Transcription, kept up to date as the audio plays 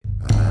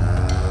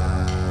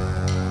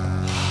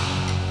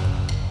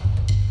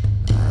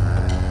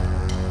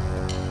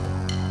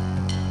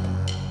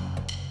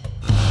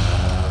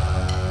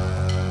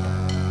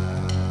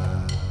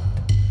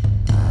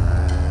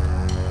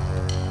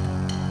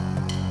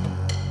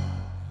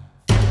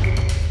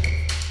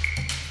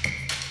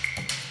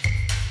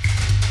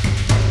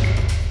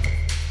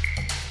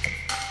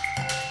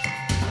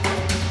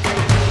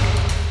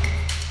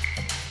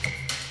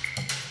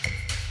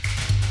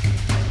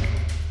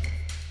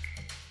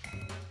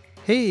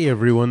Hey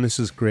everyone, this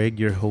is Greg,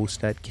 your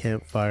host at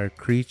Campfire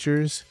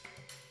Creatures.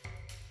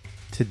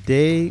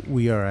 Today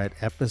we are at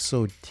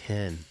episode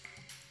 10.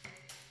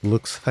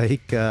 Looks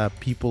like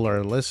people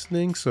are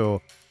listening,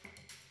 so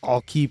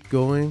I'll keep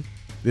going.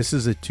 This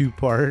is a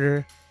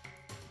two-parter,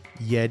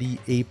 Yeti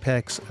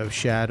Apex of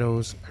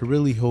Shadows. I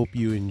really hope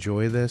you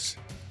enjoy this.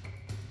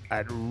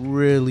 I'd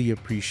really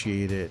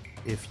appreciate it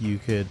if you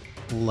could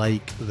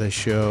like the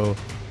show,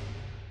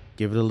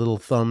 give it a little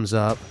thumbs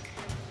up,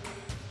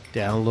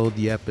 download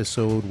the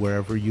episode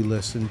wherever you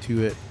listen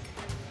to it.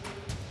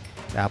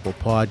 Apple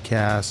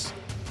Podcasts,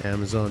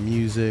 Amazon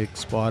Music,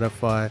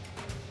 Spotify.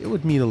 It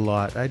would mean a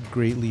lot. I'd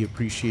greatly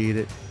appreciate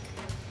it.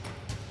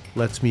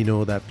 Lets me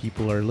know that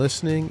people are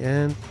listening,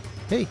 and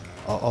hey,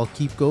 I'll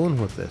keep going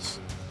with this.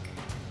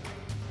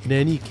 In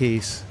any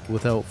case,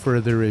 without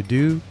further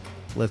ado,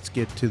 let's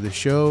get to the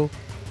show.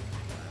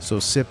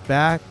 So sit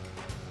back,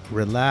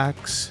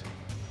 relax,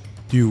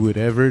 do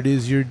whatever it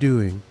is you're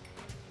doing,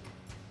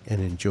 and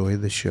enjoy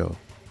the show.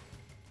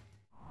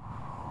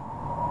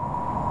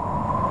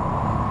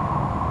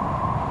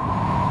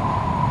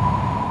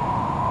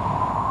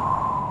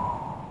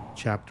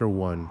 Chapter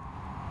 1.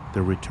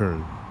 The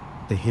Return.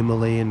 The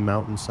Himalayan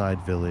mountainside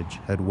village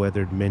had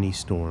weathered many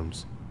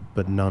storms,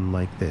 but none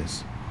like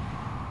this.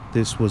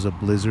 This was a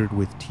blizzard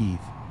with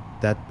teeth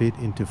that bit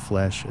into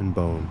flesh and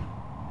bone.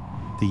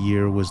 The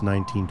year was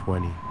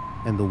 1920,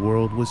 and the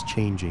world was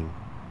changing,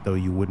 though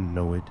you wouldn't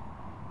know it,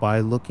 by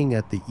looking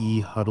at the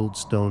huddled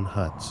stone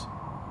huts,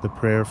 the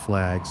prayer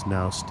flags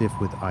now stiff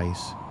with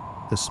ice,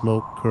 the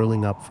smoke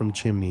curling up from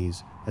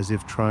chimneys as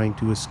if trying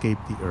to escape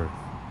the earth.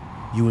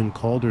 Ewan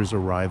Calder's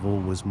arrival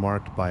was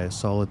marked by a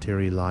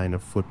solitary line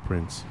of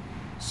footprints,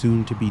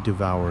 soon to be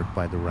devoured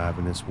by the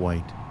ravenous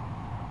white.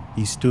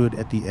 He stood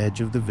at the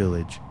edge of the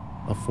village,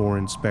 a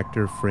foreign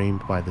spectre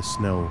framed by the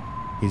snow,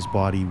 his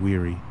body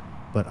weary,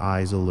 but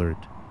eyes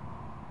alert.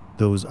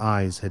 Those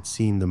eyes had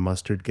seen the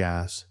mustard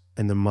gas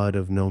and the mud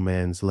of no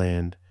man's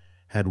land,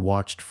 had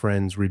watched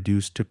friends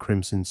reduced to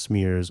crimson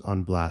smears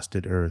on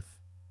blasted earth.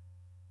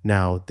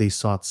 Now they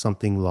sought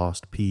something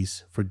lost: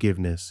 peace,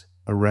 forgiveness,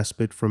 a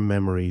respite from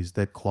memories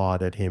that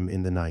clawed at him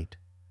in the night.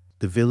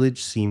 The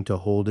village seemed to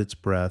hold its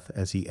breath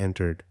as he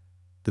entered,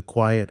 the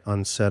quiet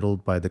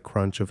unsettled by the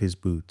crunch of his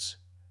boots.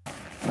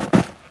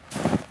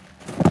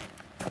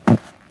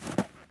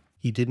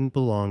 He didn't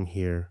belong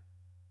here.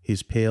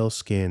 His pale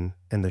skin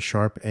and the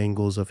sharp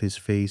angles of his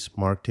face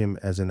marked him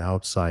as an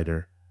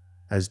outsider,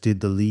 as did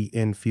the Lee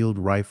Enfield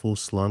rifle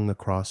slung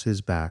across his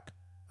back,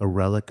 a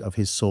relic of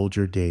his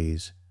soldier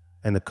days,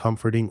 and a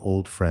comforting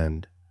old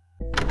friend.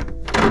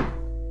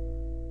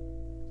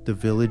 The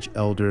village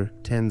elder,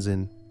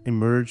 Tenzin,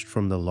 emerged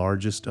from the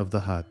largest of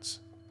the huts.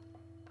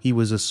 He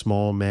was a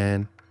small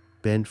man,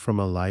 bent from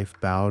a life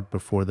bowed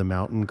before the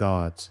mountain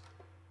gods,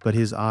 but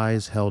his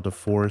eyes held a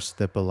force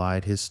that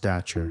belied his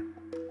stature.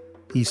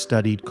 He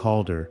studied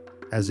Calder,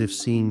 as if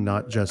seeing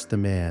not just the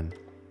man,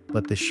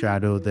 but the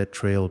shadow that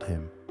trailed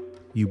him.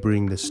 "You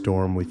bring the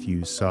storm with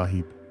you,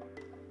 Sahib,"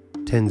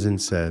 Tenzin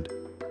said,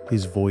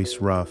 his voice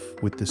rough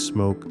with the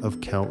smoke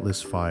of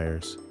countless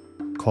fires.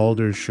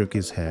 Calder shook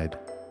his head,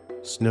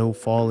 snow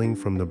falling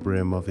from the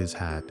brim of his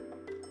hat.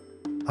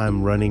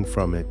 "I'm running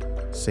from it,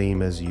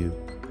 same as you."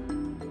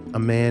 "A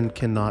man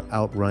cannot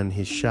outrun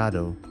his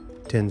shadow,"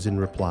 Tenzin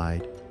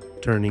replied,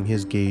 turning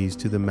his gaze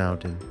to the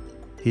mountain,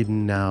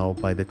 hidden now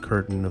by the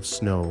curtain of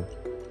snow.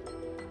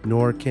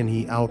 "Nor can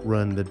he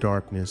outrun the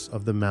darkness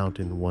of the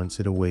mountain once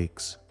it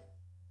awakes."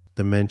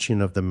 The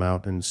mention of the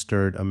mountain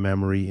stirred a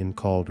memory in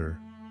Calder,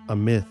 a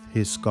myth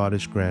his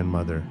Scottish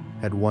grandmother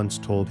had once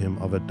told him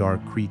of a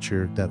dark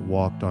creature that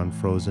walked on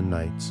frozen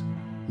nights,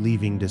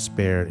 leaving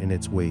despair in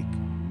its wake.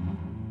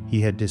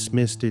 He had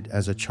dismissed it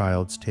as a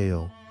child's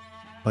tale,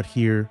 but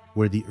here,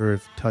 where the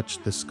earth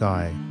touched the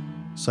sky,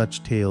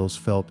 such tales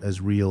felt as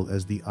real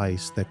as the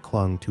ice that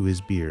clung to his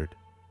beard.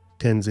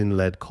 Tenzin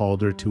led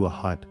Calder to a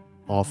hut,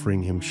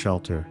 offering him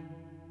shelter.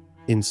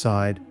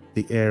 Inside,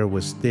 the air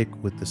was thick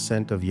with the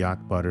scent of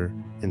yak butter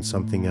and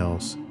something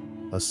else,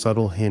 a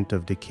subtle hint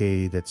of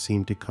decay that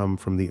seemed to come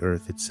from the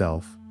earth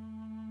itself.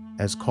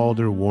 As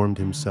Calder warmed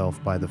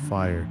himself by the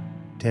fire,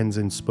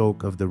 Tenzin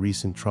spoke of the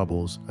recent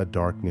troubles. A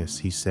darkness,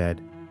 he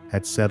said,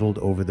 had settled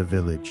over the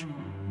village.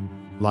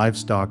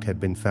 Livestock had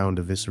been found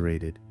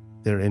eviscerated,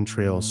 their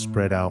entrails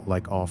spread out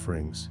like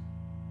offerings.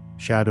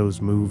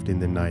 Shadows moved in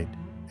the night,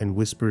 and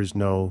whispers,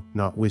 no,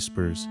 not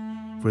whispers,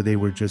 for they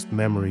were just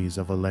memories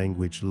of a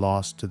language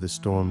lost to the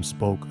storm,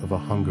 spoke of a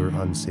hunger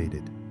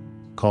unsated.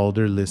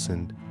 Calder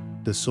listened,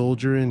 the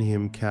soldier in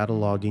him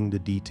cataloging the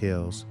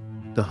details,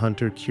 the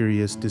hunter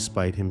curious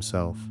despite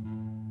himself.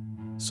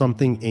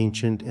 Something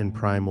ancient and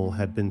primal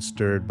had been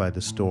stirred by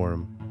the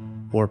storm,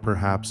 or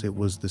perhaps it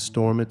was the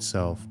storm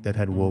itself that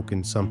had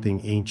woken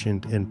something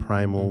ancient and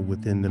primal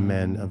within the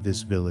men of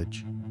this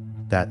village.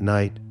 That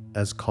night,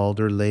 as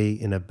Calder lay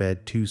in a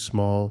bed too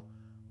small,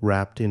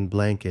 wrapped in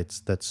blankets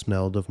that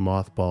smelled of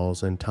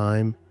mothballs and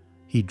thyme,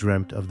 he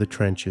dreamt of the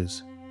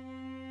trenches.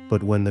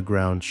 But when the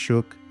ground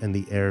shook and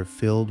the air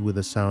filled with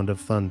a sound of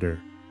thunder,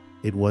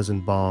 it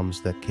wasn't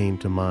bombs that came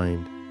to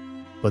mind.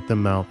 but the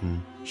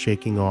mountain,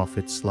 shaking off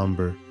its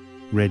slumber,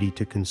 ready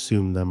to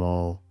consume them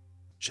all.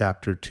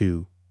 Chapter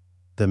 2.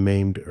 The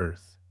Maimed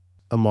Earth.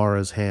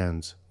 Amara's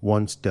hands,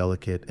 once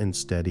delicate and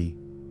steady,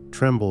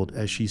 trembled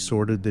as she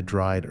sorted the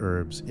dried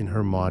herbs in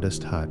her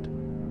modest hut.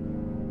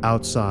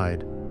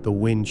 Outside, the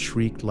wind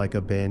shrieked like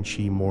a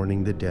banshee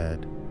mourning the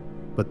dead,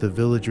 but the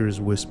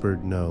villagers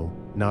whispered no,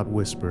 not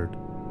whispered.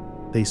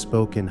 They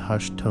spoke in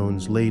hushed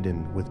tones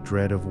laden with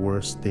dread of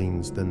worse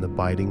things than the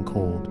biting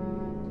cold.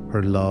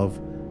 Her love,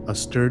 a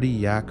sturdy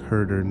yak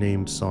herder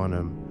named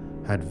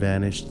Sonam, had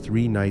vanished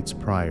 3 nights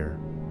prior.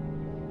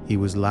 He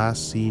was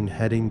last seen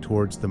heading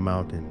towards the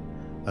mountain,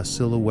 a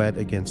silhouette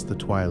against the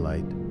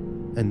twilight,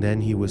 and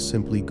then he was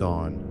simply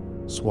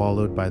gone,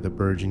 swallowed by the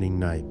burgeoning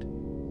night.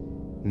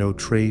 No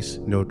trace,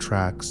 no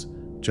tracks,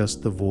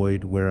 just the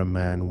void where a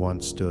man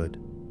once stood.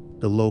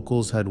 The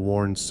locals had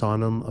warned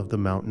Sonam of the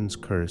mountain's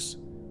curse,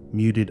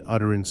 muted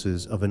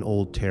utterances of an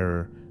old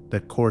terror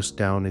that coursed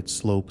down its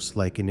slopes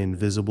like an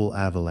invisible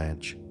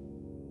avalanche.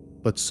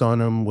 But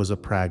Sonam was a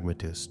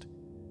pragmatist.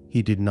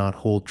 He did not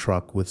hold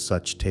truck with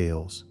such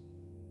tales.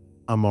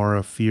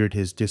 Amara feared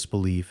his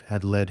disbelief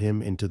had led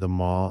him into the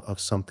maw of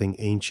something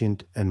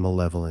ancient and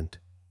malevolent.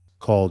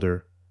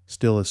 Calder,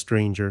 still a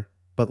stranger,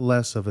 but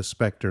less of a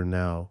specter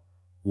now,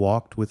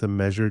 walked with a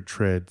measured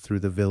tread through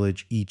the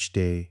village each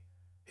day,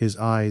 his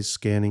eyes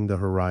scanning the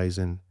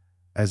horizon,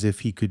 as if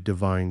he could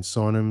divine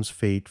Sonam's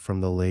fate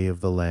from the lay of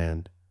the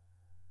land.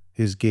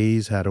 His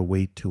gaze had a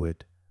weight to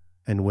it,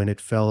 and when it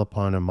fell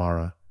upon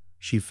Amara,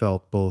 she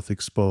felt both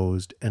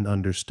exposed and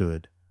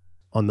understood.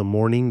 On the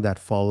morning that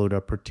followed a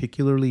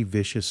particularly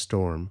vicious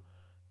storm,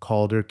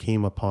 Calder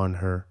came upon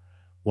her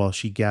while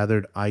she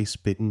gathered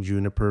ice-bitten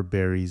juniper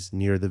berries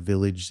near the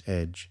village's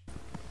edge.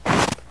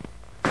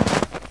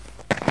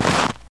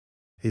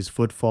 His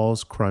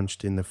footfalls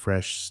crunched in the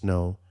fresh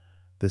snow,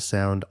 the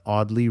sound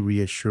oddly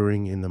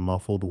reassuring in the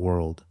muffled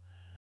world.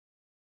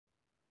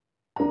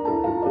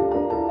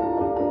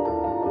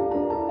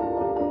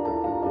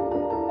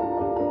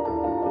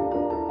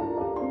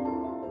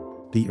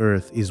 "The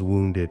earth is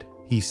wounded,"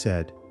 he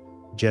said,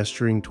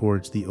 gesturing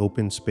towards the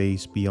open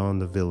space beyond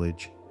the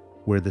village,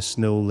 where the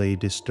snow lay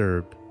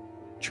disturbed,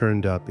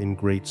 churned up in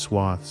great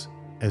swaths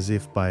as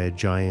if by a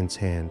giant's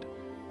hand.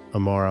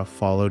 Amara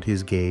followed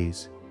his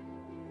gaze.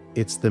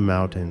 "It's the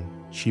mountain,"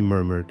 she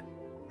murmured,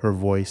 her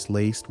voice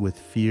laced with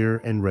fear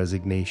and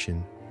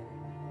resignation.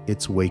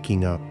 "It's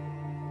waking up."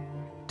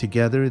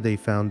 Together they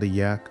found the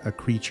yak, a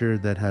creature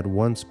that had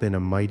once been a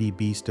mighty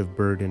beast of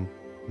burden,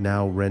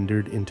 now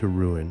rendered into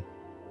ruin.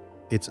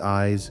 Its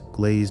eyes,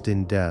 glazed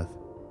in death,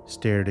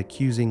 stared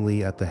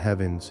accusingly at the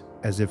heavens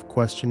as if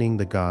questioning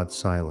the god's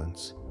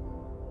silence.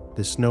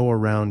 The snow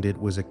around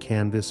it was a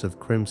canvas of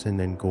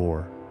crimson and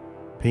gore,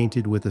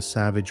 painted with a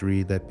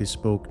savagery that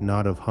bespoke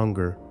not of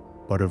hunger,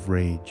 but of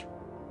rage.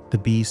 The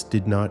beast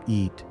did not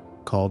eat,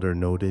 Calder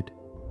noted,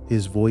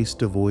 his voice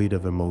devoid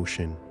of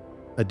emotion,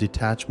 a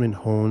detachment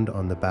honed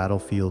on the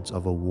battlefields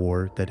of a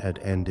war that had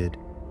ended,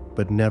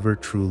 but never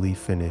truly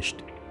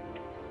finished.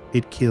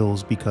 It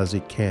kills because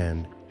it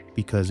can,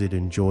 because it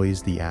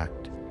enjoys the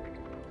act.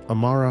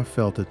 Amara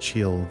felt a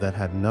chill that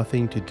had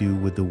nothing to do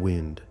with the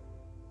wind.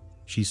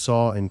 She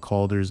saw in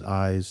Calder's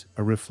eyes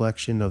a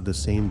reflection of the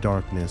same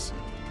darkness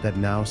that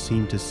now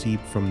seemed to seep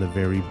from the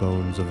very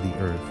bones of the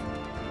earth.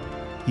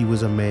 He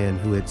was a man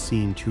who had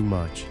seen too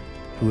much,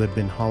 who had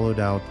been hollowed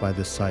out by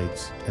the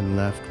sights and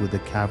left with a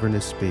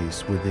cavernous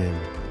space within,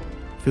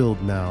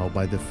 filled now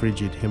by the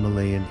frigid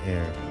Himalayan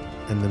air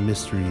and the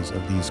mysteries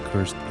of these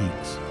cursed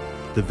peaks.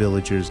 The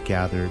villagers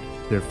gathered,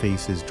 their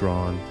faces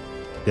drawn,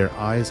 their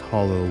eyes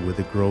hollow with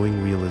a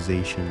growing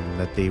realization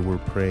that they were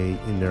prey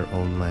in their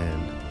own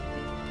land.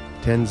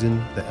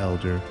 Tenzin, the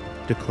elder,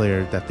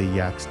 declared that the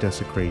yak's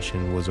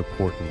desecration was a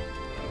portent,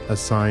 a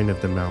sign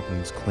of the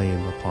mountain's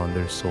claim upon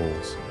their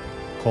souls.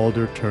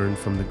 Calder turned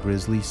from the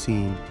grisly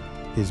scene,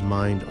 his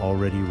mind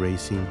already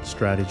racing,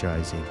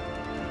 strategizing.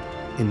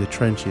 In the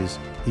trenches,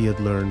 he had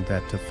learned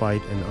that to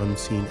fight an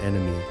unseen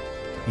enemy,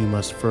 you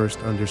must first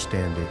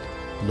understand it,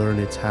 learn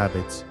its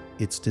habits,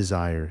 its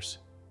desires.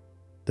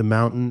 The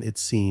mountain, it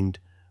seemed,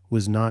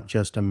 was not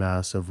just a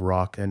mass of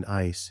rock and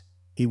ice.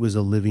 It was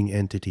a living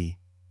entity,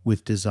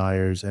 with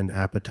desires and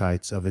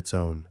appetites of its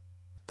own.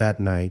 That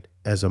night,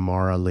 as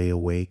Amara lay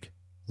awake,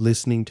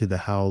 listening to the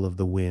howl of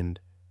the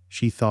wind,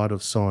 she thought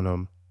of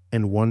Sonam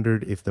and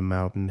wondered if the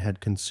mountain had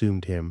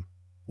consumed him,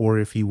 or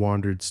if he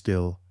wandered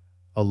still,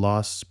 a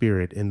lost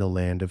spirit in the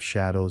land of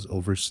shadows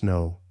over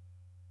snow.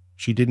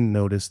 She didn't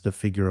notice the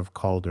figure of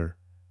Calder,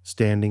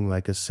 standing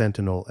like a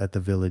sentinel at the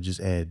village's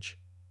edge,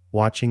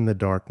 watching the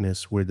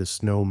darkness where the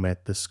snow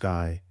met the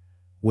sky,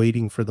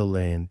 waiting for the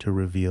land to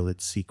reveal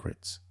its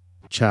secrets.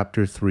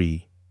 Chapter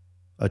 3.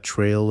 A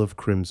Trail of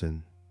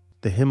Crimson.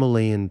 The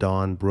Himalayan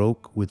dawn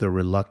broke with a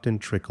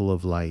reluctant trickle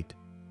of light,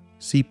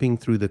 seeping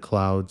through the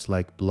clouds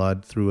like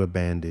blood through a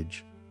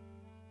bandage.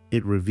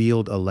 It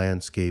revealed a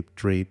landscape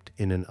draped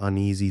in an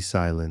uneasy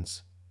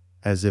silence,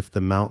 as if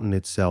the mountain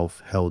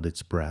itself held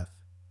its breath.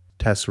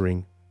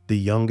 Tessering, the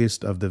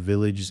youngest of the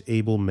village's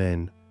able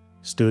men,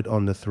 stood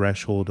on the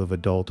threshold of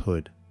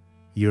adulthood,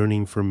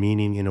 yearning for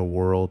meaning in a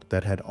world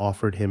that had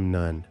offered him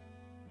none.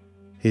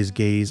 His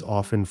gaze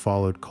often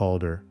followed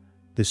Calder,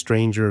 the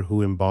stranger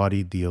who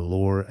embodied the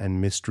allure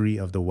and mystery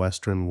of the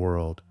Western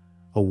world,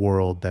 a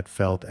world that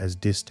felt as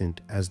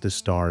distant as the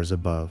stars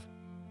above.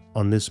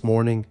 On this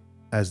morning,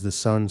 as the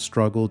sun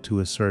struggled to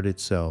assert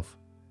itself,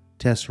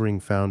 Tessering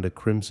found a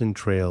crimson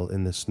trail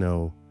in the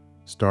snow,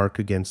 stark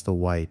against the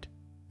white,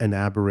 an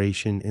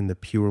aberration in the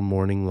pure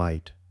morning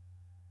light.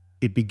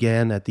 It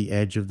began at the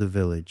edge of the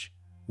village,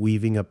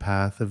 weaving a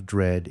path of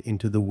dread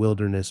into the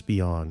wilderness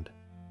beyond.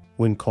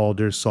 When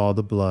Calder saw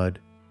the blood,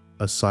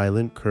 a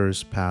silent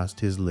curse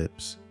passed his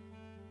lips.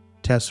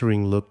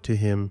 Tessering looked to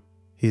him,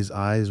 his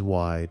eyes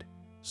wide,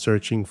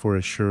 searching for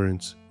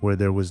assurance where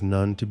there was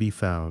none to be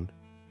found.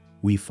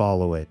 "We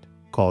follow it,"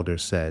 Calder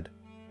said,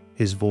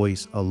 his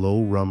voice a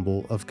low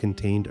rumble of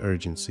contained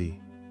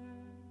urgency.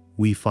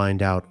 "We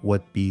find out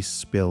what beast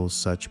spills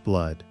such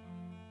blood."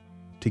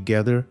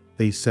 Together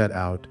they set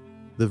out,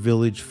 the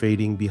village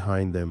fading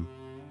behind them,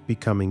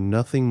 becoming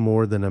nothing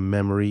more than a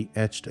memory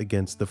etched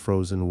against the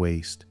frozen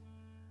waste.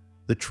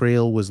 The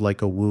trail was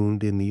like a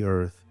wound in the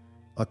earth,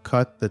 a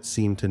cut that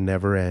seemed to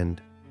never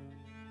end.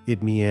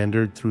 It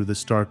meandered through the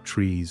stark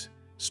trees,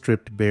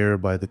 stripped bare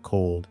by the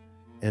cold,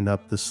 and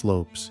up the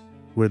slopes,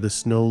 where the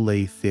snow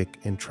lay thick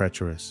and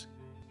treacherous.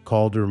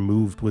 Calder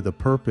moved with a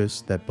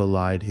purpose that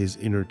belied his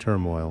inner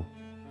turmoil.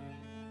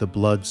 The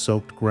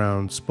blood-soaked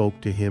ground spoke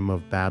to him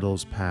of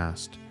battles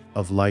past,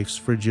 of life's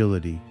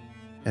fragility,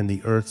 and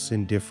the earth's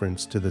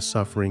indifference to the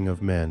suffering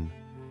of men.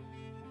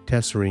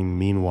 Tessering,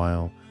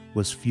 meanwhile,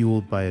 was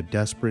fueled by a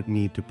desperate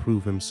need to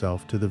prove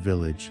himself to the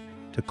village,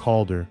 to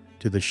Calder,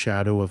 to the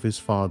shadow of his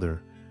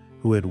father,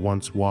 who had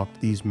once walked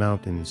these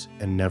mountains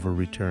and never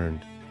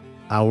returned.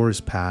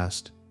 Hours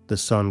passed, the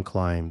sun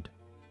climbed,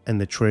 and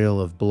the trail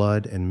of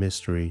blood and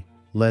mystery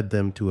led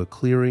them to a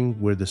clearing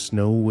where the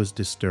snow was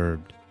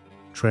disturbed,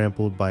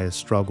 trampled by a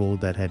struggle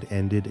that had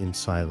ended in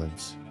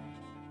silence.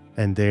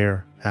 And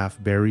there,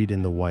 half buried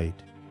in the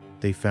white,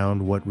 they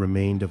found what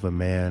remained of a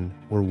man,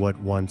 or what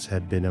once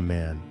had been a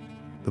man.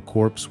 The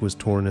corpse was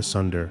torn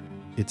asunder,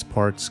 its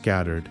parts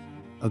scattered,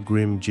 a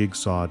grim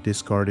jigsaw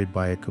discarded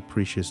by a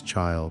capricious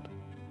child.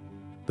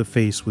 The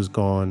face was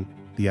gone,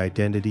 the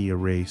identity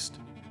erased,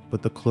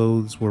 but the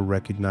clothes were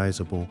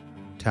recognizable,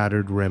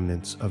 tattered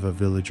remnants of a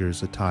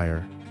villager's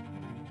attire.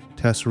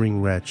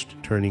 Tessering retched,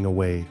 turning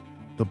away,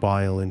 the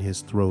bile in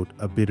his throat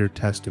a bitter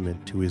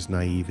testament to his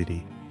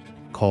naivety.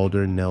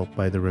 Calder knelt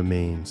by the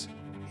remains,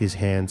 his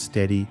hand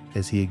steady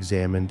as he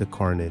examined the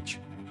carnage.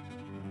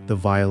 The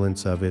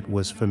violence of it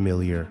was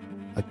familiar,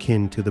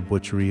 akin to the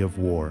butchery of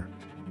war.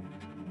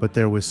 But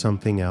there was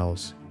something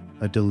else,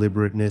 a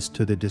deliberateness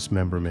to the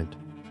dismemberment,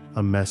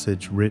 a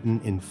message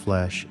written in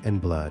flesh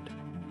and blood.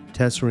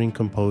 Tessering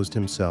composed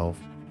himself,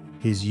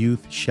 his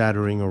youth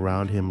shattering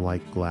around him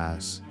like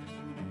glass.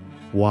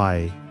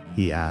 "Why?"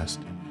 he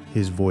asked,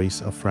 his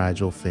voice a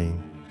fragile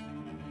thing.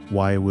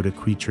 "Why would a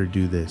creature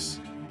do this?"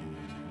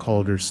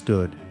 Calder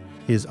stood,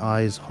 his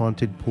eyes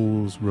haunted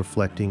pools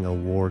reflecting a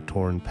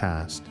war-torn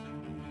past.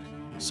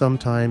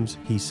 "Sometimes,"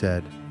 he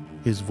said,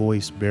 his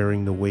voice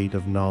bearing the weight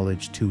of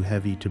knowledge too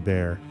heavy to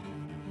bear,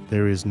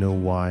 "there is no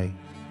why.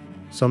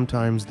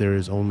 Sometimes there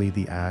is only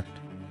the act,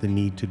 the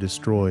need to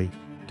destroy,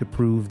 to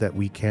prove that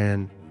we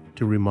can,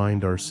 to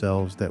remind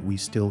ourselves that we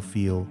still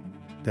feel,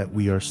 that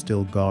we are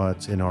still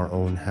gods in our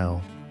own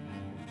hell."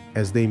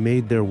 As they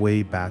made their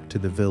way back to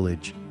the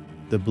village,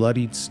 the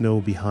bloodied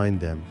snow behind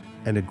them,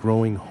 and a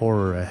growing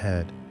horror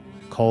ahead,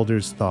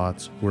 Calder's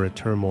thoughts were a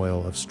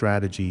turmoil of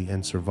strategy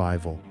and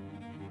survival.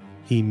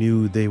 He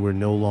knew they were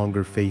no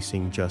longer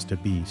facing just a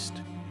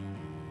beast.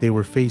 They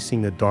were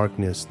facing a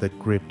darkness that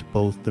gripped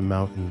both the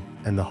mountain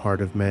and the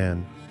heart of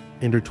man,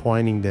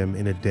 intertwining them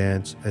in a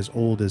dance as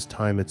old as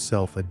time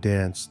itself, a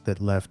dance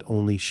that left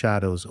only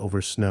shadows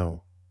over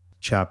snow.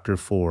 Chapter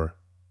 4.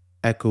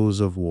 Echoes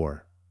of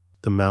War.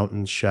 The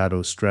mountain's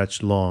shadow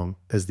stretched long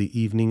as the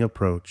evening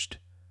approached,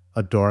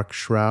 a dark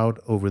shroud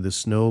over the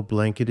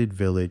snow-blanketed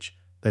village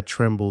that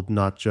trembled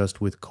not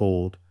just with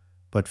cold,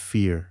 but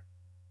fear.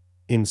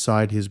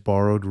 Inside his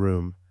borrowed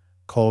room,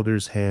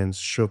 Calder's hands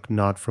shook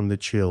not from the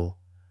chill,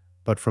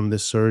 but from the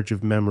surge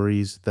of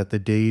memories that the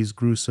day's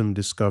gruesome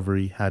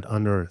discovery had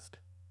unearthed.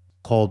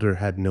 Calder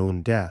had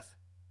known death.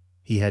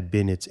 He had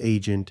been its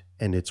agent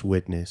and its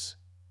witness.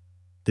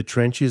 The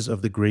trenches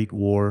of the Great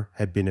War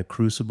had been a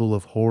crucible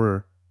of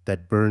horror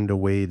that burned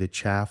away the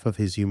chaff of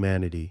his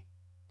humanity,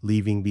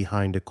 leaving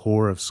behind a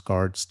core of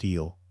scarred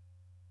steel.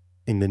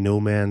 In the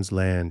no-man's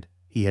land,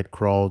 he had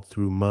crawled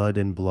through mud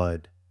and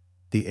blood,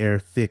 the air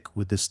thick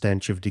with the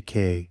stench of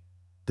decay,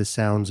 the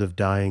sounds of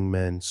dying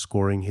men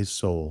scoring his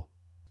soul.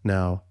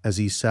 Now, as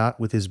he sat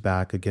with his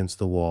back against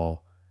the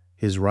wall,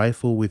 his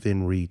rifle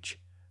within reach,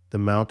 the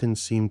mountain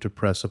seemed to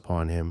press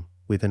upon him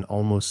with an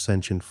almost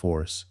sentient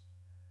force.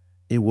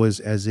 It was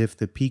as if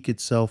the peak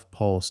itself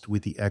pulsed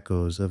with the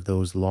echoes of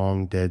those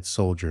long-dead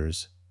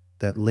soldiers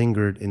that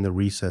lingered in the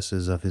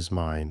recesses of his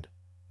mind.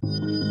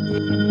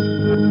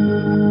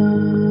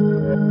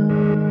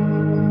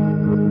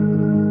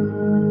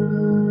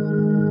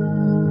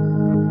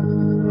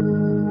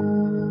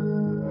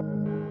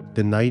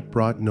 The night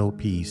brought no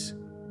peace,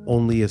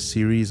 only a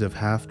series of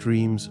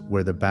half-dreams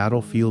where the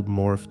battlefield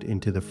morphed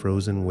into the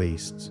frozen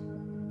wastes,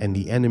 and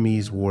the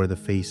enemies wore the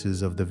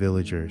faces of the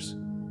villagers.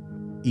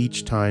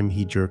 Each time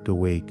he jerked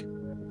awake,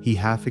 he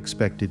half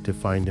expected to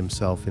find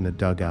himself in a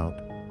dugout,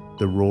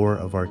 the roar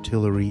of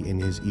artillery in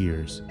his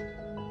ears.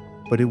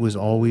 But it was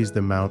always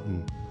the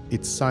mountain,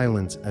 its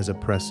silence as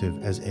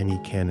oppressive as any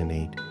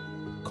cannonade.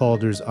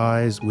 Calder's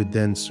eyes would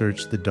then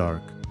search the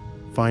dark,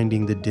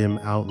 finding the dim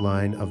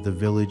outline of the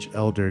village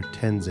elder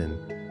Tenzin,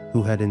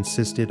 who had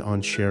insisted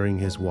on sharing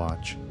his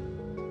watch.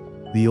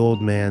 The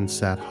old man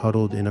sat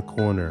huddled in a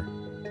corner,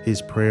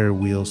 his prayer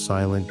wheel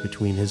silent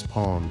between his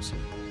palms,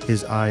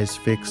 his eyes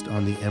fixed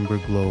on the ember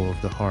glow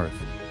of the hearth.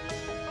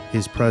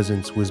 His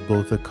presence was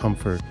both a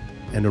comfort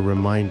and a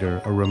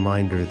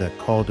reminder that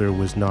Calder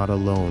was not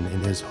alone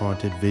in his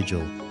haunted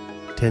vigil.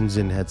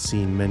 Tenzin had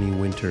seen many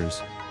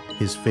winters,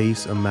 his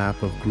face a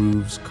map of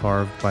grooves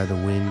carved by the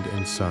wind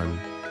and sun,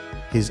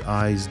 his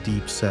eyes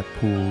deep-set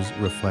pools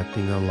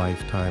reflecting a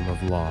lifetime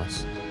of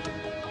loss.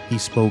 He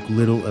spoke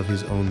little of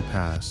his own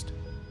past,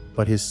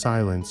 but his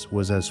silence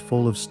was as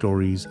full of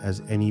stories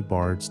as any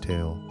bard's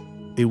tale.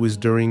 It was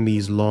during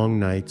these long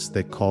nights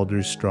that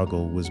Calder's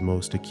struggle was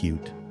most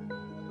acute.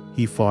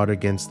 He fought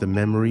against the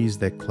memories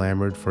that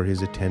clamored for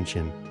his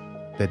attention,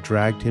 that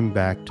dragged him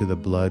back to the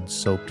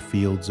blood-soaked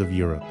fields of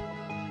Europe.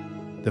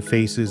 The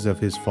faces of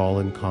his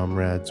fallen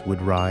comrades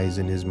would rise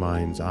in his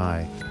mind's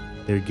eye,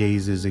 their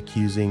gazes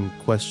accusing,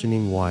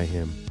 questioning why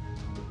him.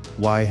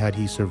 Why had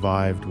he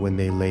survived when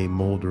they lay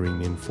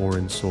moldering in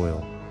foreign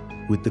soil?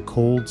 With the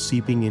cold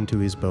seeping into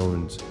his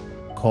bones,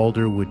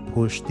 Calder would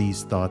push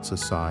these thoughts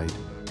aside,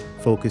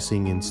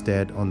 focusing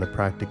instead on the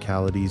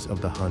practicalities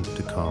of the hunt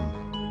to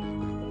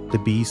come. The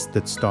beast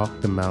that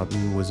stalked the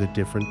mountain was a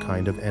different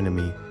kind of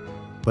enemy,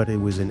 but it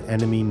was an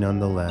enemy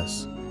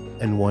nonetheless,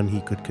 and one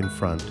he could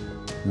confront,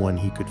 one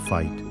he could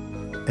fight.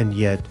 And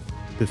yet,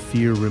 the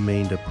fear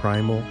remained a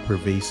primal,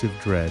 pervasive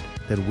dread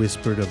that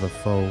whispered of a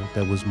foe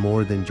that was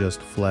more than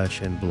just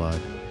flesh and blood,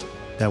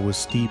 that was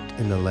steeped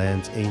in the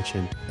land's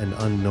ancient and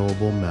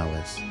unknowable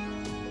malice.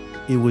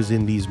 It was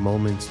in these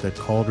moments that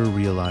Calder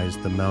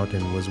realized the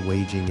mountain was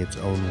waging its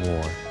own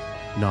war,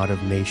 not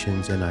of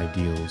nations and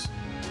ideals,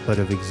 but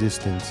of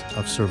existence,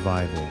 of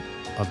survival,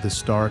 of the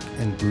stark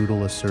and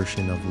brutal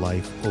assertion of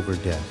life over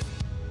death.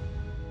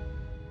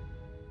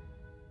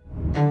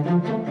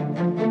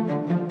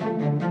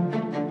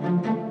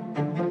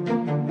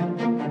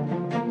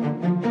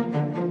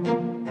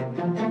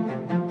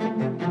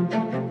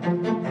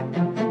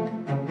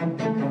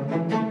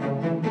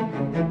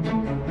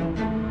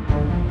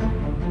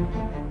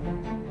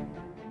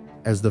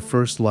 As the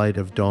first light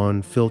of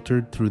dawn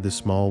filtered through the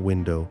small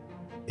window,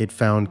 it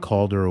found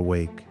Calder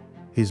awake,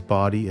 his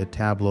body a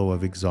tableau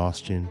of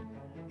exhaustion,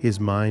 his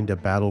mind a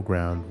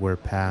battleground where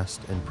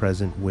past and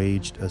present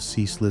waged a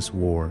ceaseless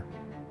war.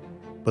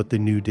 But the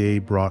new day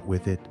brought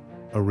with it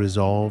a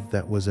resolve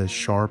that was as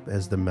sharp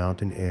as the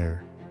mountain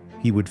air.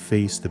 He would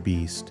face the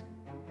beast.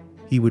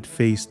 He would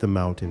face the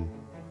mountain.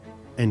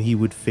 And he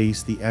would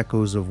face the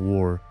echoes of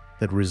war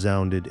that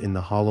resounded in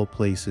the hollow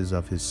places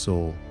of his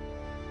soul.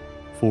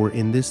 For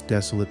in this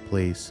desolate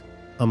place,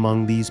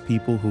 among these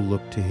people who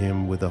looked to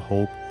him with a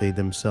hope they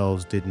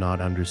themselves did not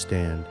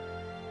understand,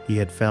 he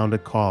had found a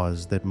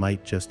cause that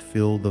might just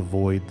fill the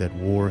void that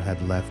war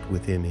had left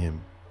within him.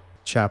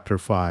 Chapter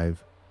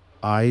 5.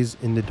 Eyes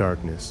in the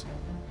Darkness.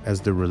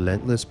 As the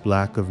relentless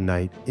black of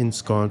night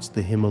ensconced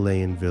the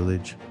Himalayan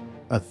village,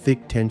 a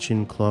thick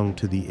tension clung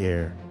to the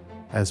air,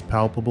 as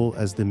palpable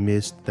as the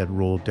mist that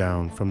rolled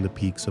down from the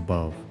peaks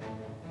above.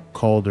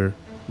 Calder,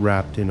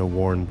 wrapped in a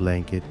worn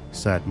blanket,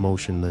 sat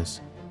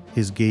motionless,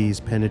 his gaze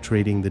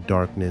penetrating the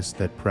darkness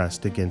that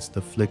pressed against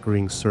the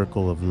flickering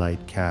circle of light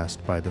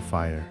cast by the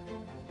fire.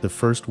 The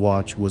first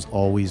watch was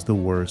always the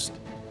worst,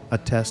 a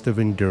test of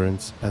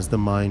endurance as the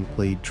mind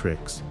played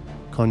tricks,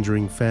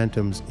 conjuring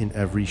phantoms in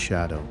every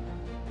shadow.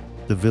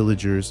 The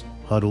villagers,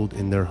 huddled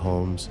in their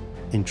homes,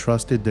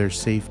 entrusted their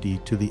safety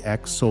to the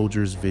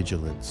ex-soldier's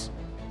vigilance.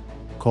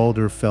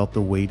 Calder felt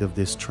the weight of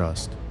this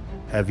trust,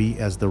 heavy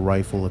as the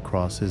rifle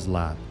across his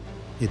lap,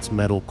 its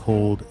metal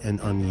cold and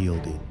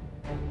unyielding.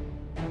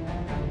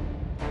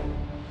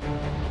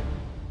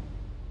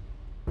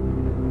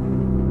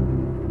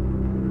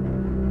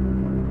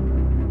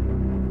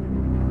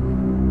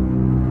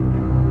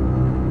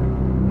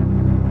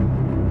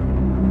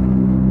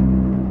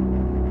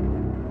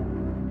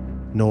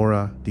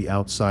 Nora, the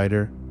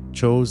outsider,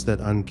 chose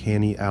that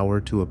uncanny hour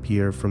to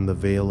appear from the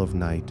veil of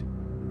night,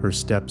 her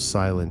steps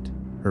silent,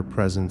 her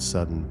presence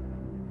sudden.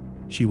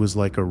 She was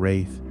like a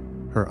wraith,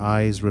 her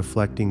eyes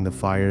reflecting the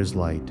fire's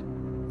light,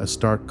 a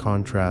stark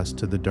contrast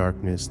to the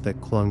darkness that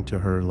clung to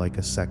her like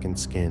a second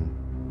skin.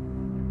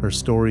 Her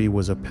story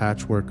was a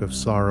patchwork of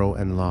sorrow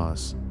and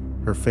loss,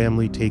 her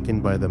family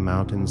taken by the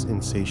mountain's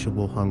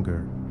insatiable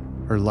hunger,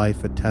 her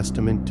life a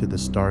testament to the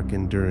stark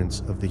endurance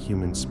of the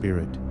human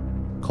spirit.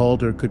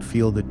 Calder could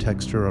feel the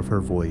texture of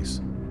her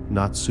voice,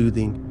 not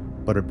soothing,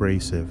 but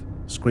abrasive,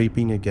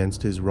 scraping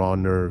against his raw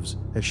nerves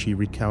as she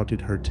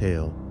recounted her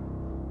tale.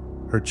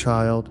 Her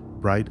child,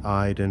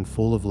 bright-eyed and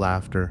full of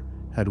laughter,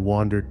 had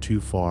wandered too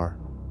far,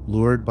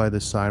 lured by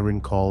the siren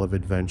call of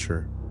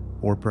adventure,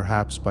 or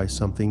perhaps by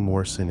something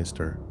more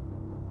sinister.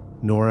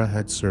 Nora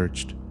had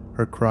searched,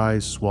 her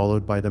cries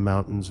swallowed by the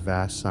mountain's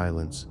vast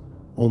silence,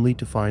 only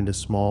to find a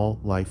small,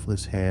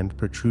 lifeless hand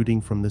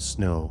protruding from the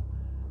snow,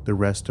 the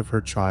rest of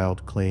her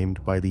child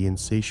claimed by the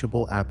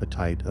insatiable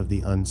appetite of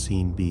the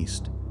unseen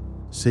beast.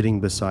 Sitting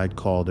beside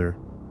Calder,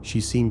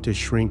 she seemed to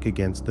shrink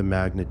against the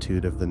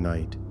magnitude of the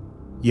night.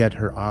 Yet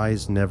her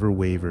eyes never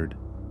wavered,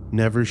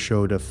 never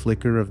showed a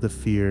flicker of the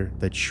fear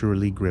that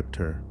surely gripped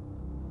her.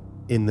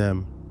 In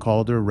them,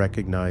 Calder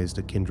recognized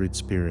a kindred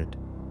spirit,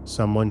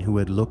 someone who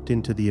had looked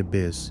into the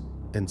abyss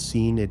and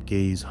seen it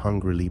gaze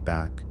hungrily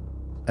back.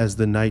 As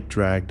the night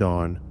dragged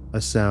on,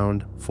 a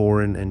sound,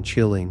 foreign and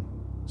chilling,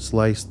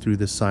 sliced through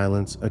the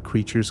silence a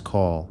creature's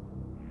call.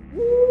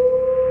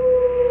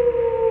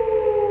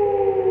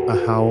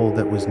 A howl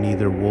that was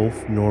neither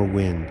wolf nor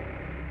wind,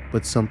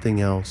 but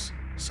something else,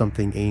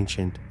 something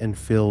ancient and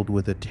filled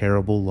with a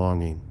terrible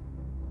longing.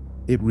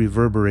 It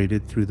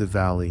reverberated through the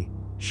valley,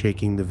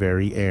 shaking the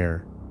very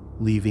air,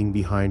 leaving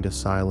behind a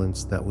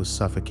silence that was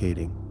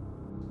suffocating.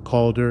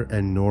 Calder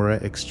and Nora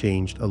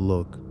exchanged a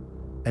look,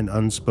 an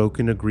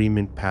unspoken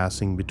agreement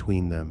passing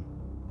between them.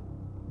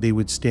 They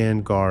would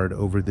stand guard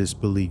over this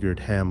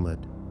beleaguered hamlet,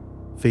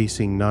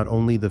 facing not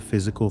only the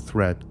physical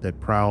threat that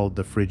prowled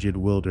the frigid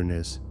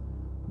wilderness,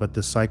 but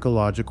the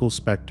psychological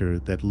specter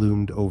that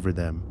loomed over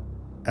them,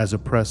 as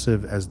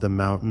oppressive as the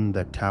mountain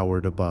that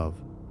towered above.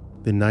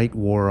 The night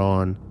wore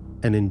on,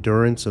 an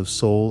endurance of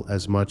soul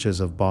as much as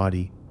of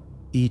body,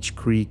 each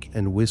creak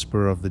and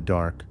whisper of the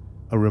dark,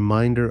 a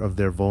reminder of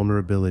their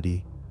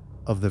vulnerability,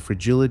 of the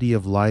fragility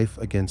of life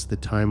against the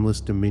timeless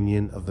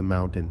dominion of the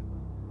mountain.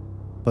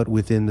 But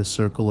within the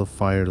circle of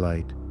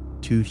firelight,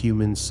 two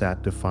humans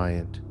sat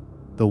defiant,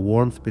 the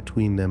warmth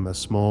between them a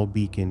small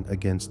beacon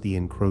against the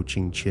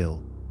encroaching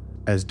chill.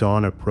 As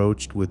dawn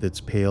approached with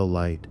its pale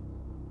light,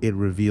 it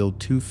revealed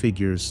two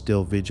figures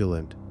still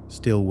vigilant,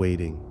 still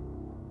waiting.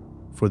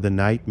 For the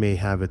night may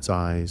have its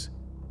eyes,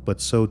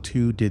 but so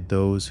too did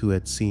those who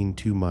had seen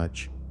too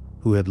much,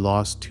 who had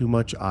lost too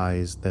much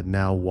eyes that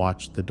now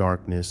watched the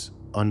darkness,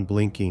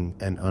 unblinking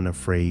and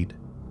unafraid.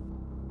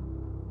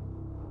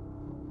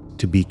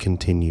 To be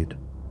continued.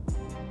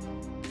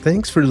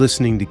 Thanks for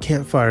listening to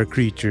Campfire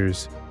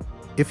Creatures.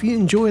 If you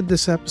enjoyed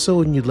this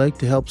episode and you'd like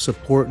to help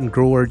support and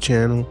grow our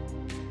channel,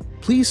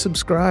 please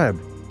subscribe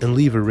and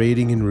leave a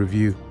rating and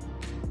review.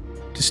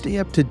 To stay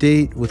up to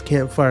date with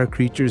Campfire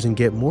Creatures and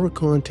get more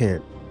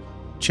content,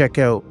 check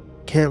out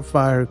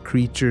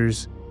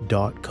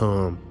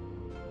campfirecreatures.com.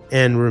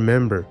 And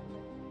remember,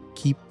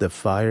 keep the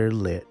fire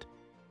lit.